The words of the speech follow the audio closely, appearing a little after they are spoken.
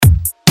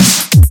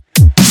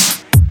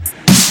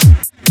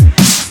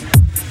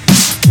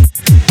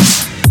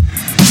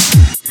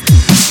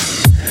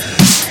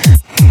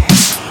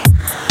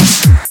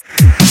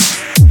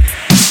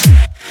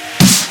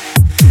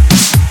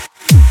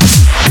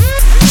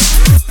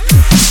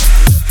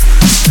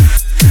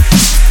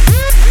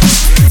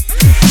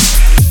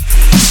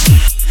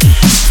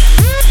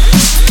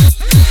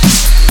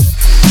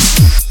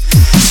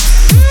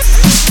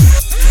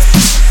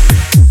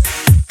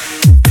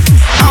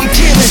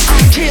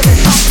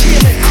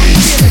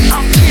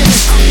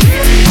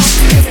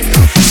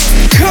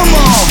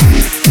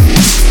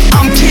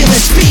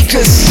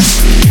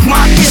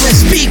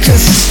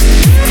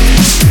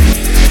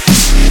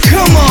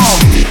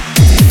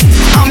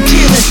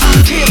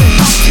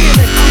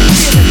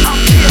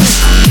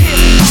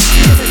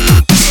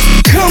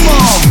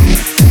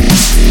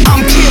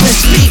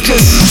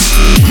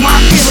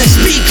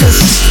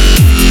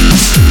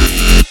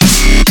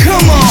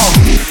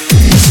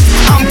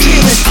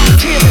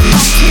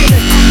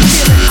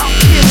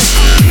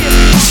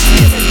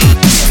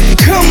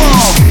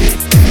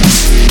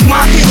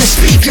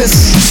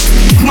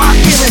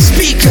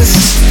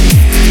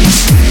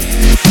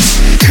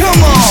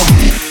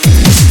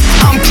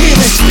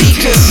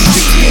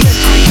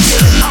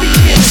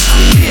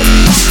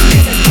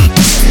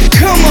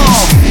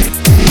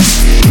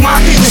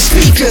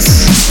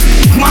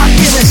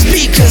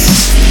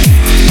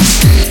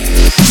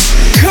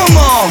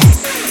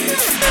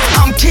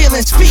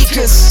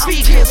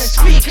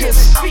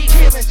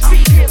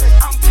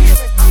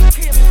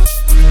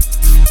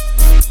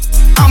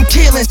I'm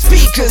killing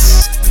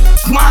speakers,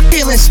 my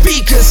Illin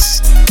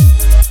speakers.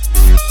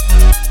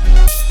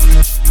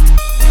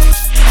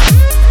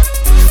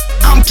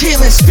 I'm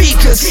killing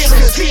speakers.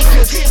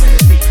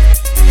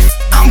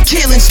 I'm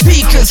killing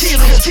speakers.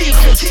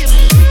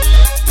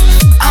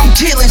 I'm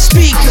killing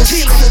speakers.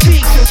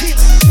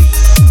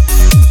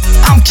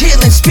 I'm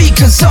killing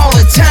speakers all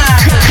the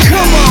time.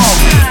 Come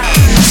on.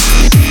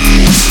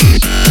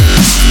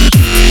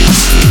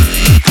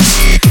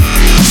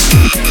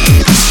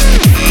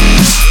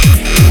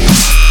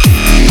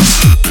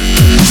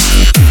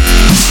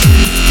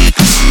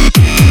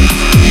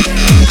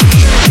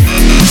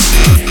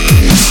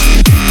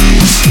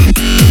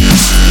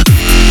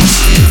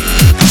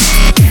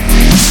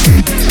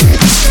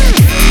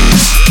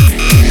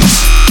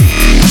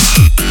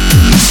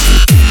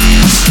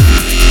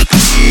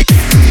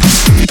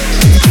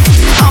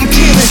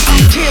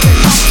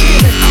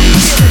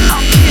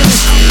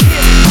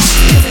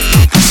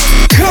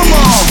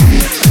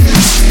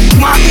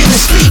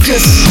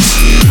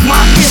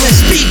 My Illin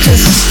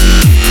speakers.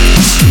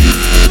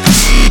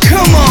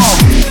 Come on.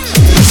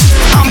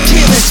 I'm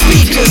killing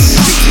speakers.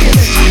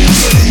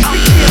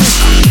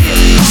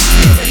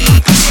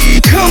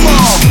 Come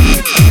on.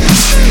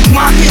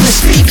 My Illin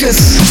speakers.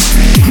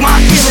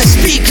 My Illin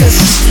speakers.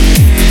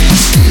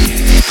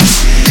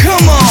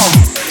 Come on.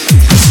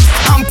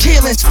 I'm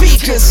killing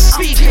speakers.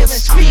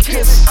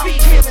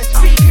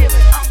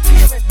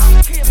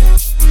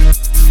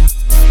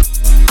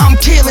 I'm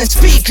killing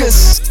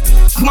speakers.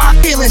 My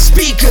Illin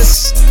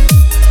speakers.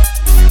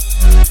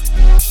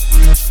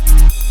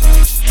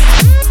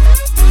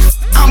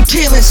 I'm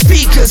killing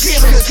speakers.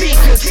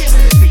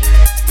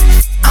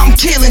 I'm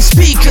killing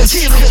speakers.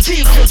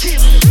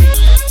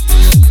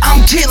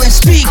 I'm killing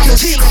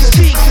speakers.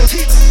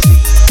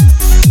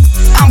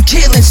 I'm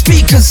killing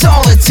speakers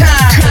all the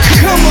time.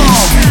 Come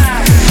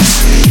on.